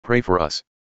Pray for us.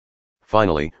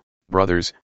 Finally,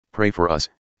 brothers, pray for us,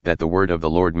 that the word of the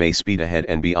Lord may speed ahead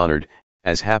and be honored,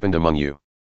 as happened among you.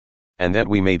 And that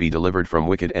we may be delivered from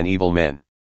wicked and evil men.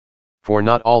 For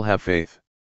not all have faith.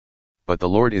 But the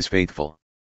Lord is faithful.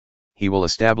 He will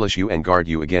establish you and guard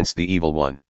you against the evil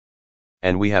one.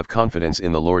 And we have confidence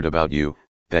in the Lord about you,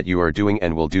 that you are doing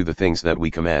and will do the things that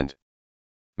we command.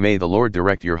 May the Lord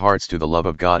direct your hearts to the love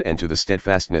of God and to the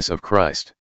steadfastness of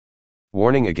Christ.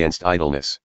 Warning against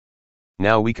idleness.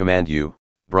 Now we command you,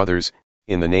 brothers,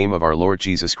 in the name of our Lord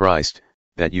Jesus Christ,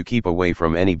 that you keep away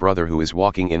from any brother who is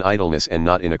walking in idleness and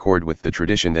not in accord with the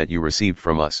tradition that you received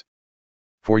from us.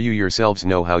 For you yourselves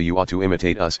know how you ought to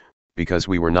imitate us, because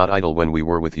we were not idle when we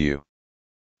were with you.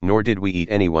 Nor did we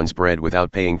eat anyone's bread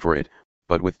without paying for it,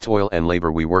 but with toil and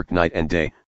labor we worked night and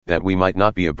day, that we might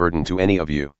not be a burden to any of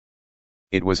you.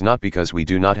 It was not because we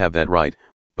do not have that right,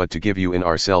 but to give you in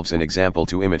ourselves an example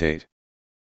to imitate.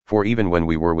 For even when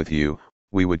we were with you,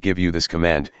 we would give you this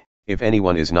command, if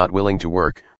anyone is not willing to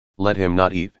work, let him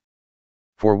not eat.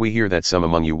 For we hear that some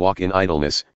among you walk in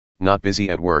idleness, not busy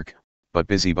at work, but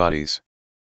busybodies.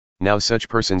 Now such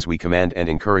persons we command and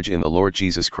encourage in the Lord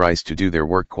Jesus Christ to do their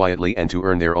work quietly and to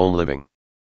earn their own living.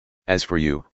 As for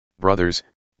you, brothers,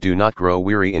 do not grow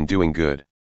weary in doing good.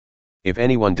 If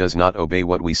anyone does not obey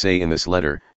what we say in this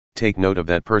letter, take note of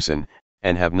that person,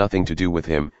 and have nothing to do with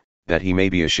him, that he may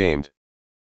be ashamed.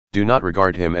 Do not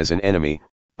regard him as an enemy,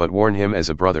 but warn him as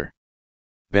a brother.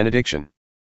 Benediction.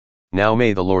 Now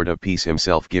may the Lord of peace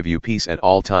himself give you peace at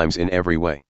all times in every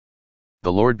way.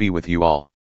 The Lord be with you all.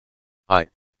 I,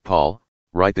 Paul,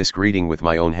 write this greeting with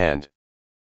my own hand.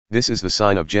 This is the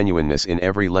sign of genuineness in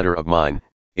every letter of mine,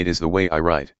 it is the way I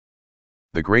write.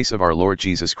 The grace of our Lord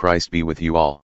Jesus Christ be with you all.